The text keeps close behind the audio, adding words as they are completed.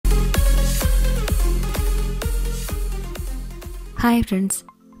Hi friends,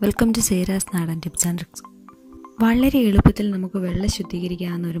 welcome to serahsnadantipsandtricks. വളരെ എളുപ്പത്തിൽ നമുക്ക് വെള്ളം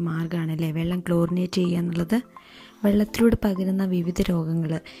ശുദ്ധീകരിക്കാവുന്ന ഒരു മാർഗ്ഗമാണല്ലേ വെള്ളം ക്ലോറിനേറ്റ് ചെയ്യുക എന്നുള്ളത്. വെള്ളത്തിലൂടെ പകരുന്ന വിവിധ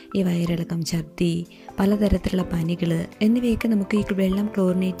രോഗങ്ങൾ, ഈ വയറിളക്കം, ഛർദി, പലതരത്തിലുള്ള പനികൾ എന്നിവയൊക്കെ നമുക്ക് ഈ വെള്ളം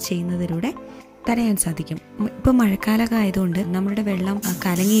ക്ലോറിനേറ്റ് ചെയ്യുന്നതിലൂടെ തടയാൻ സാധിക്കും. ഇപ്പോൾ മഴക്കാലമൊക്കെ ആയതുകൊണ്ട് നമ്മുടെ വെള്ളം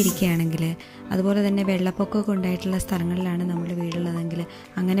കലങ്ങിയിരിക്കുകയാണെങ്കിൽ, അതുപോലെ തന്നെ വെള്ളപ്പൊക്കമൊക്കെ ഉണ്ടായിട്ടുള്ള സ്ഥലങ്ങളിലാണ് നമ്മുടെ വീടുള്ളതെങ്കിൽ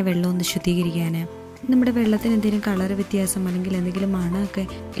അങ്ങനെ വെള്ളം ഒന്ന് ശുദ്ധീകരിക്കാൻ, നമ്മുടെ വെള്ളത്തിന് എന്തെങ്കിലും കളർ വ്യത്യാസം അല്ലെങ്കിൽ എന്തെങ്കിലും മണമൊക്കെ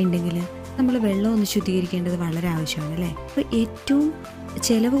ഉണ്ടെങ്കിൽ നമ്മൾ വെള്ളം ഒന്ന് ശുദ്ധീകരിക്കേണ്ടത് വളരെ ആവശ്യമാണ് അല്ലേ. അപ്പോൾ ഏറ്റവും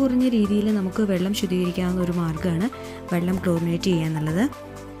ചിലവ് കുറഞ്ഞ രീതിയിൽ നമുക്ക് വെള്ളം ശുദ്ധീകരിക്കാവുന്ന ഒരു മാർഗ്ഗമാണ് വെള്ളം ക്ലോറിനേറ്റ് ചെയ്യുക എന്നുള്ളത്.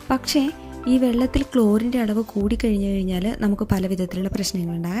 പക്ഷേ ഈ വെള്ളത്തിൽ ക്ലോറിൻ്റെ അളവ് കൂടിക്കഴിഞ്ഞു കഴിഞ്ഞാൽ നമുക്ക് പല വിധത്തിലുള്ള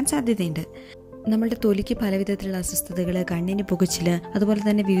പ്രശ്നങ്ങൾ ഉണ്ടാകാൻ സാധ്യതയുണ്ട്. നമ്മളുടെ തൊലിക്ക് പല വിധത്തിലുള്ള അസ്വസ്ഥതകൾ, കണ്ണിന് പുകച്ചിൽ, അതുപോലെ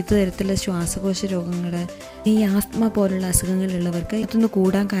തന്നെ വിവിധ തരത്തിലുള്ള ശ്വാസകോശ രോഗങ്ങൾ, ഈ ആസ്മ പോലുള്ള അസുഖങ്ങളുള്ളവർക്ക് ഇതൊന്ന്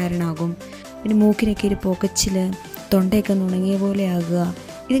കൂടാൻ കാരണമാകും. പിന്നെ മൂക്കിനൊക്കെ ഒരു പുകച്ചിൽ, തൊണ്ടയൊക്കെ ഉണങ്ങിയ പോലെ ആകുക,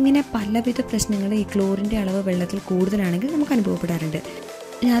 ഇതിങ്ങനെ പലവിധ പ്രശ്നങ്ങൾ ഈ ക്ലോറിൻ്റെ അളവ് വെള്ളത്തിൽ കൂടുതലാണെങ്കിൽ നമുക്ക് അനുഭവപ്പെടാറുണ്ട്.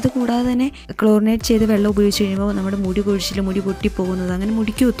 അതുകൂടാതെ തന്നെ ക്ലോറിനേറ്റ് ചെയ്ത് വെള്ളം ഉപയോഗിച്ച് കഴിയുമ്പോൾ നമ്മുടെ മുടി കൊഴിച്ചിൽ, മുടി പൊട്ടിപ്പോകുന്നത്, അങ്ങനെ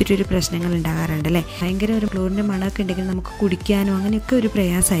മുടിക്ക് ഒത്തിരി ഒരു പ്രശ്നങ്ങൾ ഉണ്ടാകാറുണ്ട് അല്ലേ. ഭയങ്കര ഒരു ക്ലോറിൻ്റെ മണമൊക്കെ ഉണ്ടെങ്കിൽ നമുക്ക് കുടിക്കാനോ അങ്ങനെയൊക്കെ ഒരു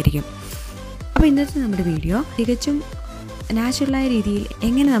പ്രയാസമായിരിക്കും. അപ്പോൾ ഇന്നത്തെ നമ്മുടെ വീഡിയോ തികച്ചും നാച്ചുറലായ രീതിയിൽ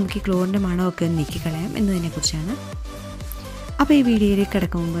എങ്ങനെ നമുക്ക് ഈ ക്ലോറിൻ്റെ മണമൊക്കെ നീക്കിക്കളയാം എന്നതിനെക്കുറിച്ചാണ്. അപ്പോൾ ഈ വീഡിയോയിലേക്ക്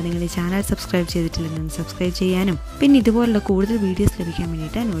കിടക്കും മുമ്പ് നിങ്ങൾ ഈ ചാനൽ സബ്സ്ക്രൈബ് ചെയ്തിട്ടില്ലെങ്കിൽ സബ്സ്ക്രൈബ് ചെയ്യാനും, പിന്നെ ഇതുപോലുള്ള കൂടുതൽ വീഡിയോസ് ലഭിക്കാൻ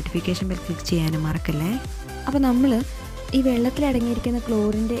വേണ്ടിയിട്ട് നോട്ടിഫിക്കേഷൻ ബെൽ ക്ലിക്ക് ചെയ്യാനും മറക്കല്ലേ. അപ്പോൾ നമ്മൾ ഈ വെള്ളത്തിൽ അടങ്ങിയിരിക്കുന്ന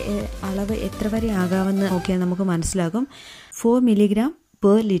ക്ലോറിൻ്റെ അളവ് എത്ര വരെ ആകാമെന്ന് നോക്കിയാൽ നമുക്ക് മനസ്സിലാകും. 4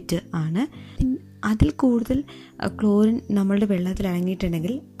 mg/L ആണ്. അതിൽ കൂടുതൽ ക്ലോറിൻ നമ്മളുടെ വെള്ളത്തിൽ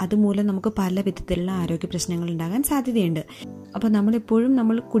അടങ്ങിയിട്ടുണ്ടെങ്കിൽ അതുമൂലം നമുക്ക് പല വിധത്തിലുള്ള ആരോഗ്യ പ്രശ്നങ്ങൾ ഉണ്ടാകാൻ സാധ്യതയുണ്ട്. അപ്പോൾ നമ്മളെപ്പോഴും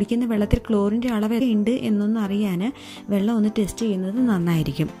നമ്മൾ കുടിക്കുന്ന വെള്ളത്തിൽ ക്ലോറിൻ്റെ അളവ് ഉണ്ട് എന്നൊന്ന് അറിയാൻ വെള്ളം ഒന്ന് ടെസ്റ്റ് ചെയ്യുന്നത്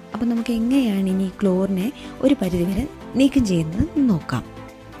നന്നായിരിക്കും. അപ്പോൾ നമുക്ക് എങ്ങനെയാണ് ഇനി ക്ലോറിനെ ഒരു പരിധിവരെ നീക്കം ചെയ്യുന്നത് നോക്കാം.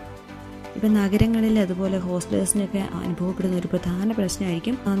 ഇപ്പം നഗരങ്ങളിൽ അതുപോലെ ഹോസ്റ്റലേഴ്സിനൊക്കെ അനുഭവപ്പെടുന്ന ഒരു പ്രധാന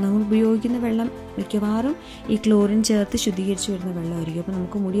പ്രശ്നമായിരിക്കും നമ്മൾ ഉപയോഗിക്കുന്ന വെള്ളം മിക്കവാറും ഈ ക്ലോറിൻ ചേർത്ത് ശുദ്ധീകരിച്ച് വരുന്ന വെള്ളമായിരിക്കും. അപ്പോൾ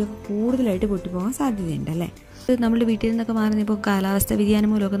നമുക്ക് മുടിയൊക്കെ കൂടുതലായിട്ട് പൊട്ടിപ്പോകാൻ സാധ്യതയുണ്ട് അല്ലേ. നമ്മുടെ വീട്ടിൽ നിന്നൊക്കെ മാറുന്ന ഇപ്പോൾ കാലാവസ്ഥ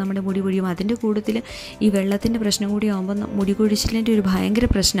വ്യതിയാനം മൂലമൊക്കെ നമ്മുടെ മുടി പൊഴിയും. അതിൻ്റെ കൂട്ടത്തിൽ ഈ വെള്ളത്തിൻ്റെ പ്രശ്നം കൂടി ആകുമ്പോൾ മുടി കൊഴിച്ചിലിൻ്റെ ഒരു ഭയങ്കര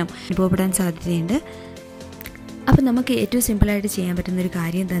പ്രശ്നം അനുഭവപ്പെടാൻ സാധ്യതയുണ്ട്. അപ്പം നമുക്ക് ഏറ്റവും സിമ്പിളായിട്ട് ചെയ്യാൻ പറ്റുന്ന ഒരു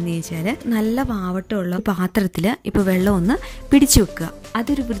കാര്യം എന്താണെന്ന് ചോദിച്ചാൽ, നല്ല വാവട്ടമുള്ള പാത്രത്തിൽ ഇപ്പോൾ വെള്ളം ഒന്ന് പിടിച്ചു വെക്കുക.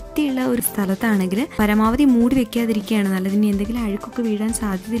 അതൊരു വൃത്തിയുള്ള ഒരു സ്ഥലത്താണെങ്കിൽ പരമാവധി മൂടി വെക്കാതിരിക്കുകയാണ് നല്ലത്. ഇനി എന്തെങ്കിലും അഴുക്കൊക്കെ വീഴാൻ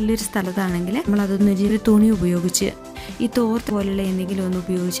സാധ്യതയുള്ളൊരു സ്ഥലത്താണെങ്കിൽ നമ്മളതൊന്ന് ഒരു തുണി ഉപയോഗിച്ച്, ഈ തോർത്ത് പോലുള്ള എന്തെങ്കിലും ഒന്ന്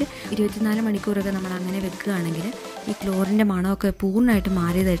ഉപയോഗിച്ച് 24 മണിക്കൂറൊക്കെ നമ്മൾ അങ്ങനെ വെക്കുകയാണെങ്കിൽ ഈ ക്ലോറിൻ്റെ മണമൊക്കെ പൂർണ്ണമായിട്ട്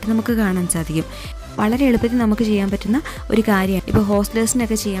മാറിയതായിട്ട് നമുക്ക് കാണാൻ സാധിക്കും. വളരെ എളുപ്പത്തിൽ നമുക്ക് ചെയ്യാൻ പറ്റുന്ന ഒരു കാര്യമാണ്. ഇപ്പോൾ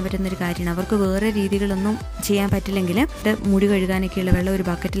ഹോസ്റ്റലേഴ്സിനൊക്കെ ചെയ്യാൻ പറ്റുന്ന ഒരു കാര്യമാണ്. അവർക്ക് വേറെ രീതികളൊന്നും ചെയ്യാൻ പറ്റില്ലെങ്കിൽ മുടി കഴുകാനൊക്കെയുള്ള വെള്ളം ഒരു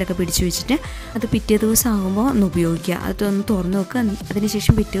ബക്കറ്റിലൊക്കെ പിടിച്ചു വെച്ചിട്ട് അത് പിറ്റേ ദിവസം ആകുമ്പോൾ ഒന്ന് ഉപയോഗിക്കുക. അതൊന്ന് തുറന്നു വെക്കുക.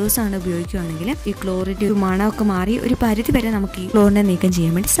 അതിനുശേഷം പിറ്റേ ദിവസമാണ് ഉപയോഗിക്കുകയാണെങ്കിൽ ഈ ക്ലോറിൻ്റെ ഒരു മണമൊക്കെ മാറി ഒരു പരിധി വരെ നമുക്ക് ഈ ക്ലോറിനെ നീക്കം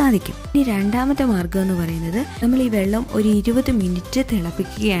ചെയ്യാൻ വേണ്ടി സാധിക്കും. ഇനി രണ്ടാമത്തെ മാർഗ്ഗം എന്ന് പറയുന്നത്, നമ്മൾ ഈ വെള്ളം ഒരു 20 മിനിറ്റ്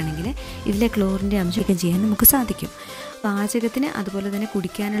തിളപ്പിക്കുകയാണെങ്കിൽ ഇതിലെ ക്ലോറിൻ്റെ അംശം നീക്കം ചെയ്യാൻ നമുക്ക് സാധിക്കും. പാചകത്തിന് അതുപോലെ തന്നെ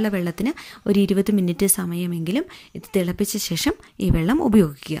കുടിക്കാനുള്ള വെള്ളത്തിന് ഒരു 20 മിനിറ്റ് സമയമെങ്കിലും ഇത് തിളപ്പിച്ച ശേഷം ഈ വെള്ളം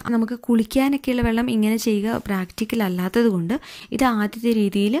ഉപയോഗിക്കുക. നമുക്ക് കുളിക്കാനൊക്കെയുള്ള വെള്ളം ഇങ്ങനെ ചെയ്യുക പ്രാക്ടിക്കൽ അല്ലാത്തത് കൊണ്ട് ഇത് ആദ്യത്തെ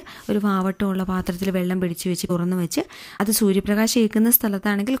രീതിയിൽ ഒരു വാവട്ടമുള്ള പാത്രത്തിൽ വെള്ളം പിടിച്ചു വെച്ച് തുറന്നു വെച്ച് അത് സൂര്യപ്രകാശം ഏൽക്കുന്ന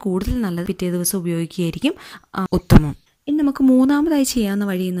സ്ഥലത്താണെങ്കിൽ കൂടുതൽ നല്ലത് പിറ്റേ ദിവസം ഉപയോഗിക്കുകയായിരിക്കും ഉത്തമം. ഇനി നമുക്ക് മൂന്നാമതായി ചെയ്യാവുന്ന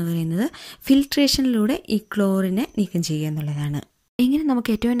വഴി എന്ന് പറയുന്നത് ഫിൽട്രേഷനിലൂടെ ഈ ക്ലോറിനെ നീക്കം ചെയ്യുക എന്നുള്ളതാണ്. എങ്ങനെ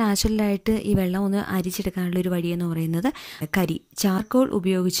നമുക്ക് ഏറ്റവും നാച്ചുറലായിട്ട് ഈ വെള്ളം ഒന്ന് അരിച്ചെടുക്കാനുള്ള ഒരു വഴിയെന്ന് പറയുന്നത്, ചാർക്കോൾ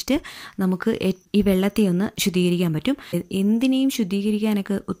ഉപയോഗിച്ചിട്ട് നമുക്ക് ഈ വെള്ളത്തെ ഒന്ന് ശുദ്ധീകരിക്കാൻ പറ്റും. എന്തിനേയും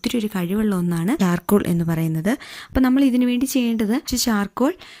ശുദ്ധീകരിക്കാനൊക്കെ ഒത്തിരി ഒരു കഴിവുള്ള ഒന്നാണ് ചാർക്കോൾ എന്ന് പറയുന്നത്. അപ്പോൾ നമ്മൾ ഇതിനു വേണ്ടി ചെയ്യേണ്ടത്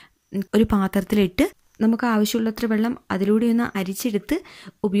ചാർക്കോൾ ഒരു പാത്രത്തിലിട്ട് നമുക്ക് ആവശ്യമുള്ളത്ര വെള്ളം അതിലൂടെ ഒന്ന് അരിച്ചെടുത്ത്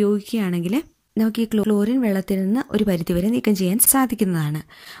ഉപയോഗിക്കുകയാണെങ്കിൽ നമുക്ക് ഈ ക്ലോറിൻ വെള്ളത്തിൽ നിന്ന് ഒരു പരിധിവരെ നീക്കം ചെയ്യാൻ സാധിക്കുന്നതാണ്.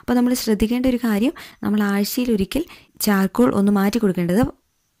 അപ്പോൾ നമ്മൾ ശ്രദ്ധിക്കേണ്ട ഒരു കാര്യം, നമ്മൾ ആഴ്ചയിൽ ഒരിക്കൽ ചാർക്കോൾ ഒന്ന് മാറ്റി കൊടുക്കേണ്ടത്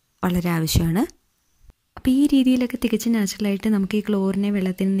വളരെ ആവശ്യമാണ്. അപ്പോൾ ഈ രീതിയിലൊക്കെ തികച്ചും നാച്ചുറലായിട്ട് നമുക്ക് ഈ ക്ലോറിനെ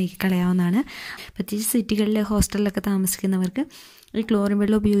വെള്ളത്തിൽ നിന്ന് നീക്കിക്കളയാവുന്നതാണ്. പ്രത്യേകിച്ച് സിറ്റികളിൽ ഹോസ്റ്റലിലൊക്കെ താമസിക്കുന്നവർക്ക് ഈ ക്ലോറിൻ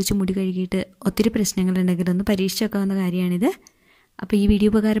വെള്ളം ഉപയോഗിച്ച് മുടി കഴുകിയിട്ട് ഒത്തിരി പ്രശ്നങ്ങളുണ്ടെങ്കിൽ ഒന്ന് പരീക്ഷിച്ച് വെക്കാവുന്ന കാര്യമാണിത്. അപ്പോൾ ഈ വീഡിയോ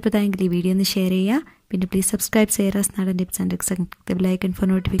ഉപകാരപ്രദമായെങ്കിൽ ഈ വീഡിയോ ഒന്ന് ഷെയർ ചെയ്യുക. പിന്നെ please subscribe serahsnadantipsandtricks, bell icon four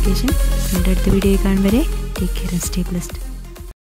notification. അടുത്ത വീഡിയോ കാണും വരെ take care and stay blessed.